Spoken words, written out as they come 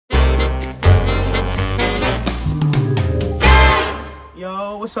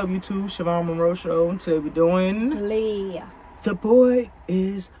what's up YouTube? Shavonn Monroe show. And today we're doing Glee. The Boy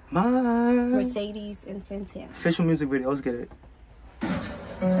Is Mine. Mercedes and Santana. Official music video. Let's get it.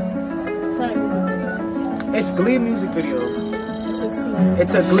 It's not a music video. It's Glee music video.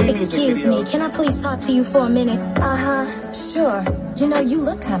 It's a Glee music video. Excuse me, can I please talk to you for a minute? Sure. You know, you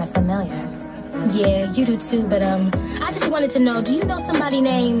look kind of familiar. Yeah, you do too, but I just wanted to know, do you know somebody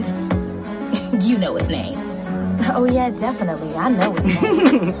named... You know his name. Oh yeah, definitely. I know his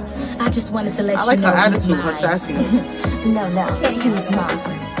name. I just wanted to let I you like know her attitude, he's her mine. sassiness. No, he's mine.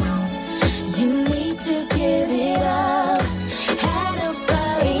 You need to give it up. Had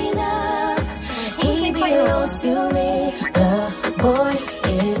about enough. He belongs to me. The boy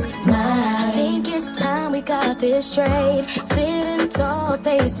is mine. I think it's time we got this straight. Sitting tall,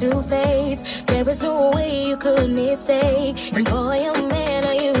 face to face. There is no way you could mistake. And boy, oh man,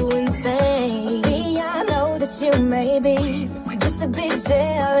 are you insane? See, I know that you may be just a bit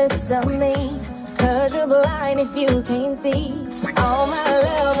jealous of me. 'Cause you're blind if you can't see. All my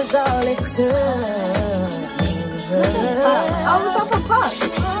love is all it took. what's up with Puck?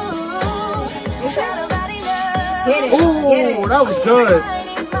 Is that nobody knows? Get it. Get Oh, it. that was good.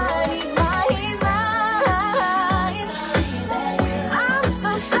 I'm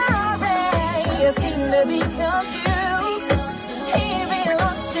so sorry. You seem to be confused. He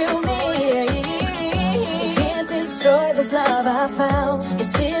belongs to me. You can't destroy this love I found. Your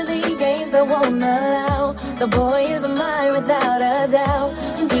silly games I won't allow. The boy is mine without a doubt.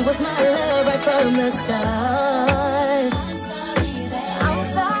 He was my love right from the start. I'm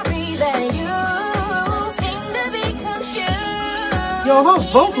sorry that you seem to be confused. Yo, her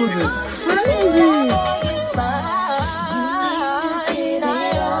vocals is crazy.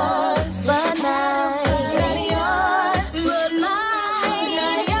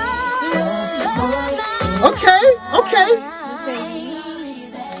 Okay.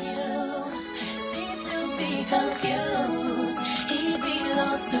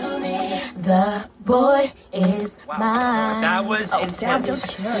 The boy is mine. That was intense.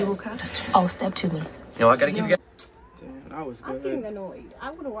 Oh, step to me. No, I gotta give you guys. Damn, that was I'm getting good. annoyed. I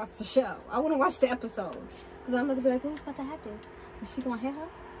want to watch the show. I want to watch the episode. Because I'm going to be like, what's about to happen? Was she going to hit her?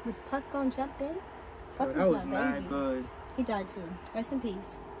 Was Puck going to jump in? Puck That was my mad baby. good. He died too. Rest in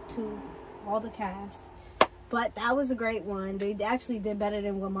peace to all the cast. But that was a great one. They actually did better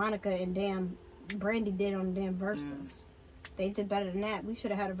than what Monica and Brandy did on the damn verses. They did better than that. We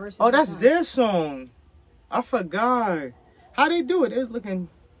should have had a verse. Oh, that's their song. I forgot. How they do it? It was looking...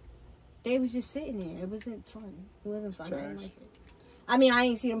 They was just sitting there. It wasn't fun. It wasn't fun. I didn't Trash. like it. I mean, I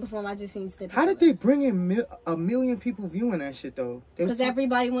ain't seen them perform. I just seen snippets. How did they bring in a million people viewing that shit, though? Because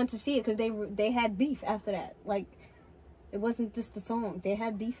everybody wanted to see it. Because they had beef after that. Like, it wasn't just the song. They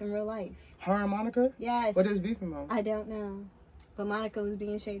had beef in real life. Her and Monica? Yes. What is beef about? I don't know. But Monica was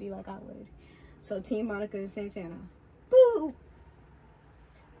being shady like I would. So, Team Monica and Santana. Boo!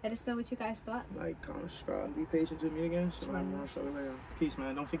 Let us know what you guys thought. Like, comment, subscribe, be patient with me again. So I'm gonna show you later. Peace,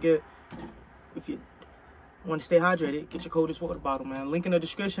 man. Don't forget, if you want to stay hydrated, get your Coldest water bottle, man. Link in the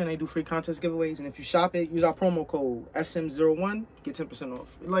description. They do free contest giveaways. And if you shop it, use our promo code SM01. Get 10%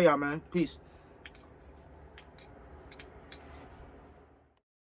 off. Love y'all, man. Peace.